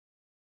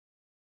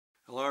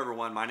Hello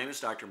everyone, my name is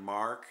Dr.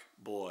 Mark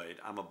Boyd.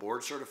 I'm a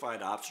board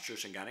certified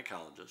obstetrician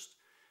gynecologist.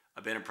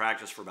 I've been in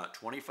practice for about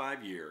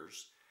 25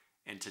 years,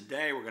 and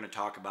today we're going to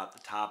talk about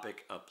the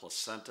topic of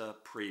placenta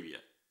previa.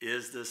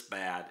 Is this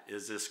bad?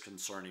 Is this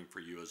concerning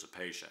for you as a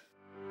patient?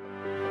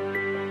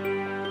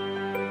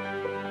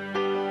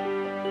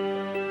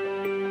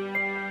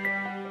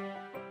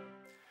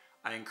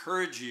 I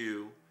encourage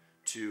you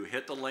to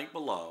hit the link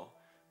below.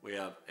 We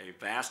have a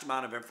vast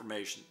amount of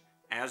information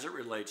as it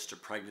relates to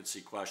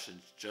pregnancy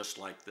questions just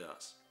like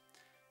this.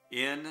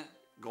 In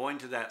going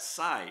to that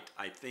site,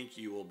 I think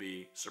you will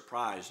be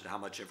surprised at how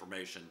much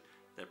information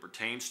that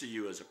pertains to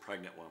you as a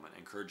pregnant woman. I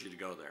encourage you to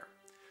go there.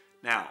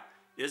 Now,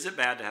 is it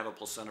bad to have a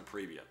placenta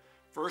previa?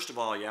 First of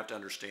all, you have to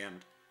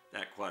understand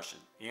that question.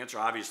 The answer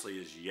obviously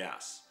is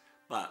yes,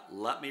 but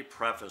let me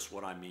preface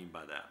what I mean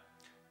by that.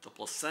 The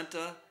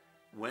placenta,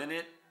 when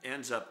it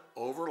ends up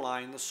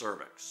overlying the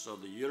cervix, so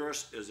the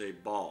uterus is a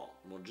ball.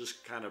 We'll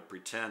just kind of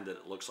pretend that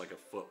it looks like a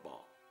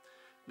football.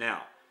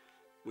 Now,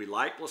 we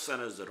like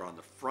placentas that are on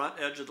the front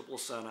edge of the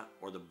placenta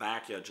or the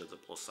back edge of the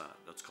placenta.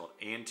 That's called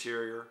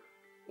anterior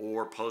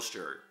or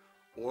posterior.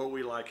 Or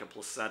we like a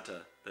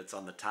placenta that's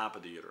on the top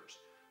of the uterus.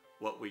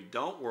 What we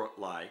don't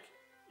like,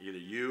 either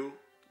you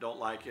don't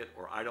like it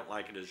or I don't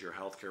like it as your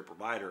healthcare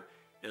provider,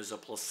 is a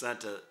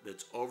placenta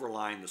that's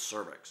overlying the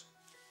cervix.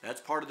 That's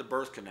part of the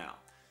birth canal.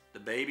 The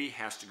baby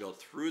has to go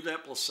through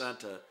that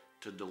placenta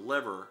to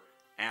deliver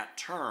at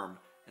term,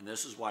 and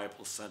this is why a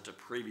placenta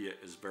previa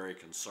is very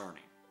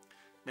concerning.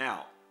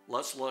 Now,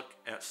 let's look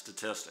at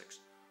statistics.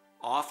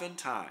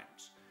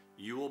 Oftentimes,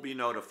 you will be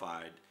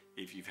notified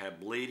if you've had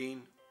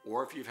bleeding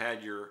or if you've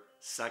had your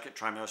second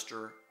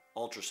trimester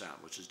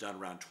ultrasound, which is done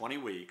around 20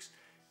 weeks,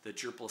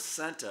 that your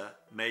placenta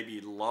may be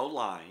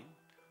low-lying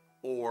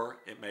or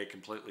it may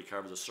completely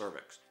cover the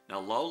cervix. Now,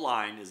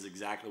 low-lying is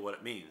exactly what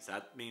it means.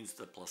 That means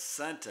the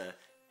placenta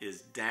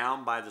is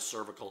down by the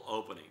cervical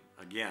opening.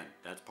 Again,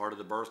 that's part of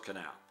the birth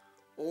canal.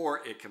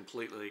 Or it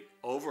completely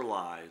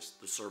overlies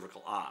the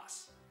cervical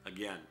os.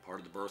 Again, part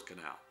of the birth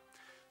canal.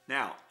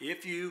 Now,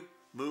 if you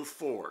move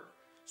forward,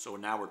 so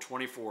now we're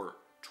 24,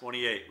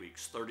 28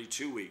 weeks,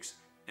 32 weeks,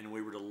 and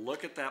we were to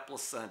look at that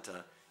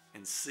placenta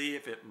and see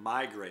if it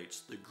migrates,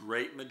 the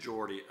great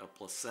majority of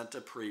placenta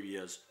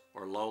previas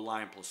or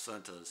low-lying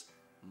placentas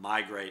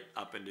migrate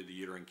up into the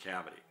uterine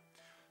cavity.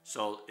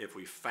 So if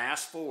we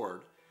fast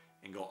forward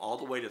and go all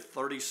the way to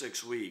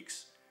 36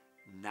 weeks,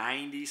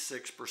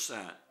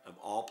 96% of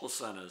all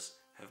placentas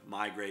have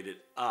migrated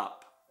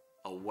up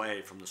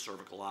away from the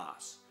cervical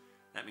os.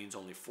 That means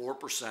only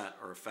 4%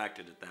 are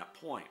affected at that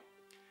point.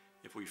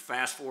 If we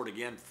fast forward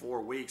again 4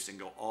 weeks and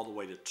go all the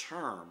way to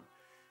term,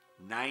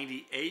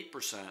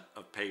 98%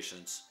 of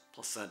patients'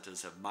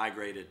 placentas have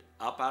migrated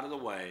up out of the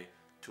way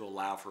to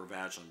allow for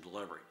vaginal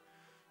delivery.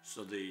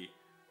 So the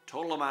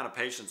total amount of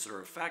patients that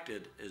are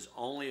affected is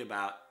only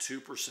about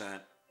 2%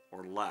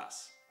 or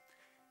less.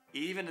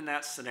 Even in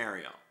that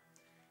scenario,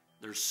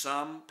 there's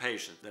some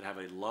patients that have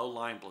a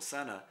low-lying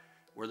placenta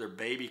where their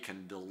baby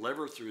can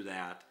deliver through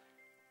that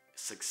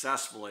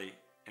successfully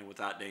and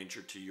without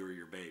danger to you or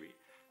your baby.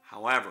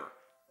 However,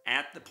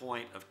 at the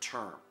point of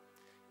term,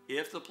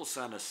 if the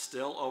placenta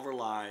still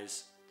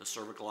overlies the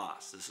cervical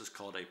os, this is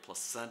called a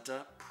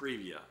placenta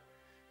previa,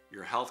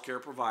 your healthcare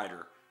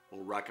provider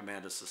will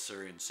recommend a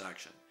cesarean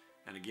section.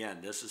 And again,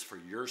 this is for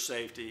your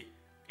safety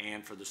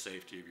and for the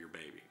safety of your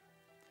baby.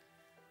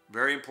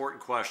 Very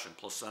important question,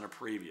 placenta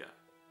previa.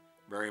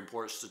 Very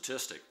important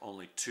statistic,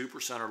 only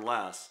 2% or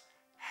less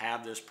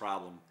have this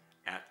problem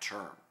at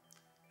term.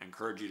 I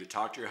encourage you to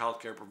talk to your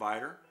healthcare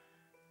provider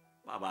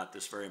about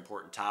this very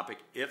important topic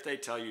if they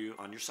tell you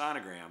on your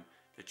sonogram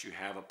that you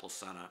have a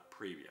placenta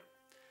previa.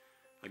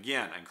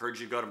 Again, I encourage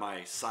you to go to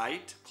my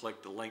site,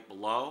 click the link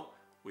below.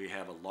 We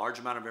have a large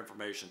amount of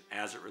information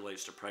as it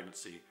relates to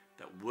pregnancy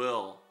that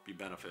will be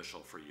beneficial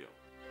for you.